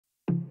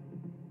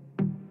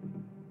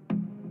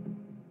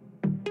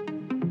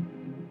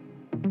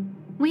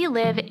We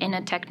live in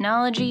a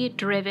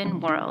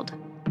technology-driven world.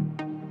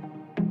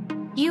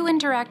 You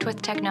interact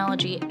with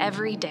technology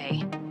every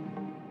day.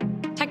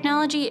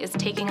 Technology is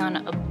taking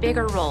on a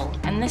bigger role,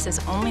 and this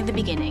is only the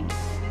beginning.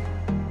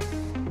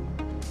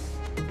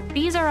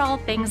 These are all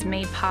things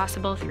made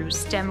possible through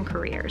STEM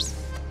careers,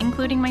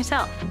 including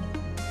myself.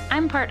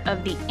 I'm part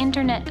of the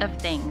Internet of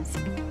Things,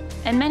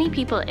 and many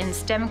people in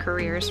STEM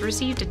careers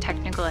received a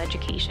technical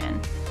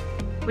education.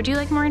 Would you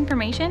like more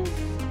information?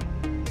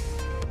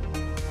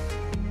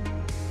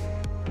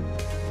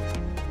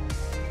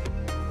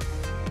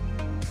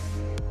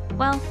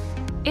 Well,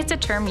 it's a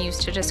term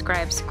used to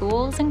describe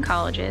schools and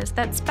colleges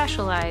that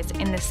specialize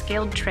in the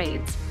skilled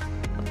trades,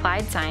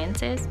 applied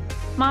sciences,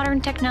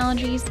 modern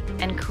technologies,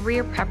 and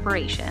career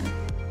preparation,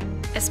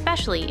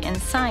 especially in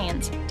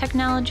science,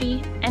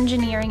 technology,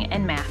 engineering,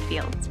 and math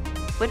fields,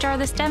 which are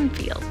the STEM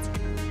fields.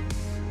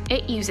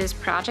 It uses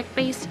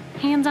project-based,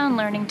 hands-on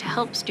learning to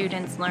help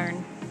students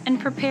learn and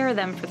prepare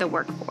them for the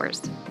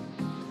workforce.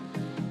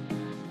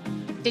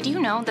 Did you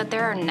know that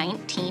there are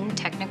 19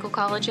 technical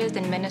colleges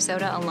in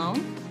Minnesota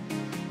alone?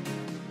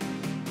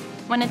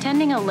 When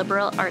attending a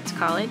liberal arts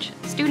college,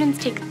 students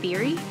take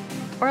theory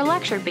or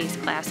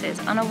lecture-based classes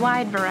on a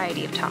wide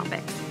variety of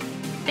topics.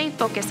 They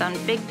focus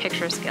on big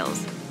picture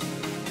skills.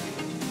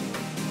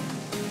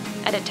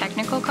 At a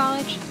technical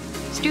college,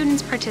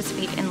 students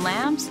participate in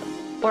labs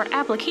or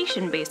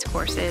application-based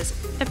courses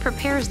that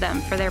prepares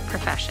them for their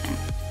profession.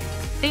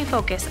 They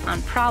focus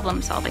on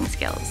problem-solving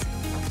skills.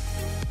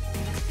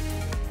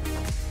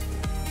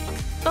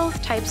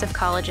 Both types of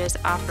colleges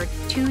offer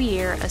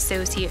 2-year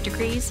associate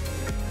degrees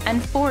and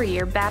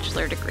 4-year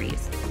bachelor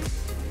degrees.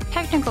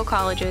 Technical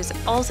colleges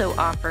also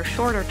offer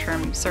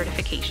shorter-term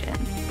certifications.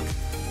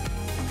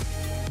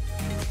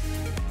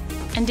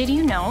 And did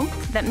you know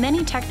that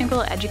many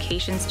technical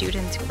education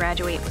students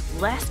graduate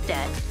with less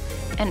debt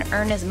and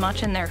earn as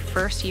much in their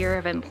first year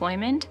of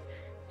employment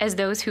as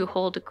those who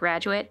hold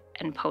graduate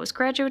and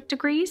postgraduate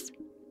degrees?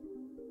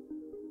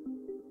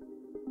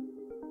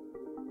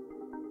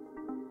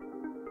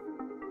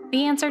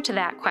 The answer to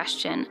that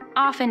question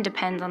often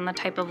depends on the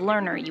type of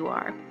learner you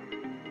are.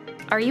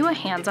 Are you a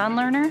hands-on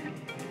learner?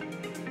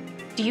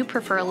 Do you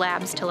prefer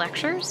labs to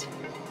lectures?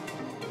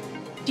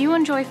 Do you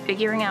enjoy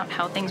figuring out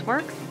how things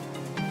work?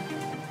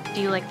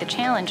 Do you like the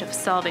challenge of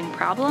solving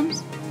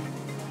problems?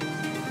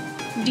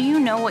 Do you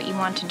know what you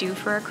want to do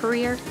for a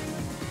career?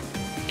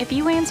 If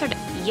you answered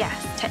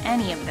yes to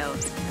any of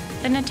those,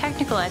 then a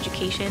technical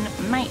education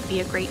might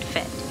be a great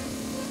fit.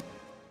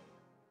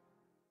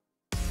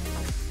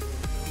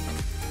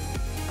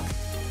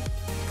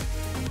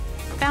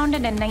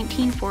 Founded in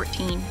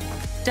 1914,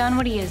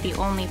 Dunwoody is the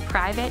only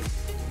private,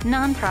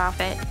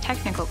 nonprofit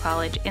technical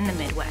college in the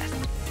Midwest.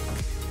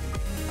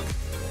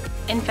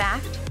 In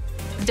fact,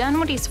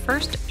 Dunwoody's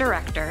first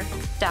director,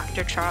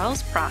 Dr.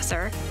 Charles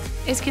Prosser,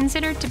 is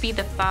considered to be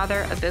the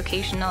father of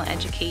vocational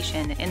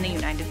education in the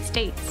United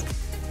States.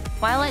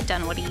 While at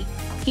Dunwoody,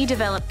 he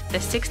developed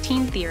the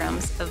 16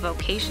 theorems of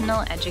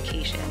vocational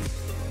education,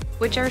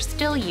 which are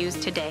still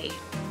used today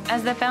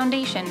as the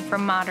foundation for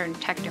modern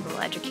technical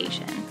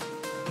education.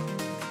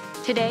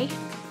 Today,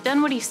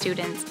 Dunwoody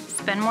students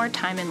spend more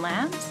time in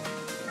labs.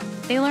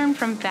 They learn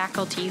from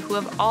faculty who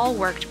have all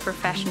worked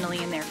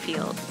professionally in their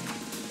field.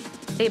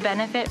 They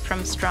benefit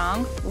from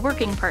strong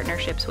working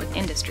partnerships with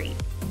industry.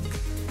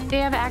 They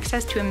have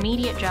access to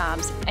immediate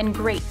jobs and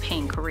great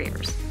paying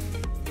careers.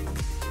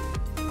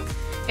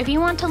 If you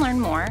want to learn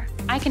more,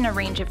 I can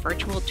arrange a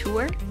virtual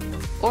tour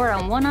or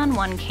a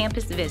one-on-one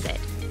campus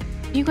visit.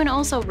 You can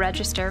also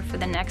register for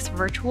the next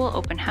virtual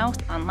open house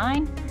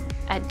online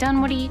at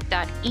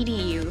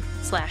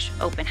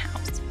dunwoody.edu/open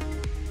house.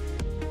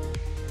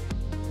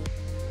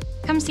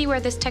 Come see where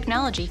this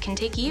technology can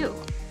take you.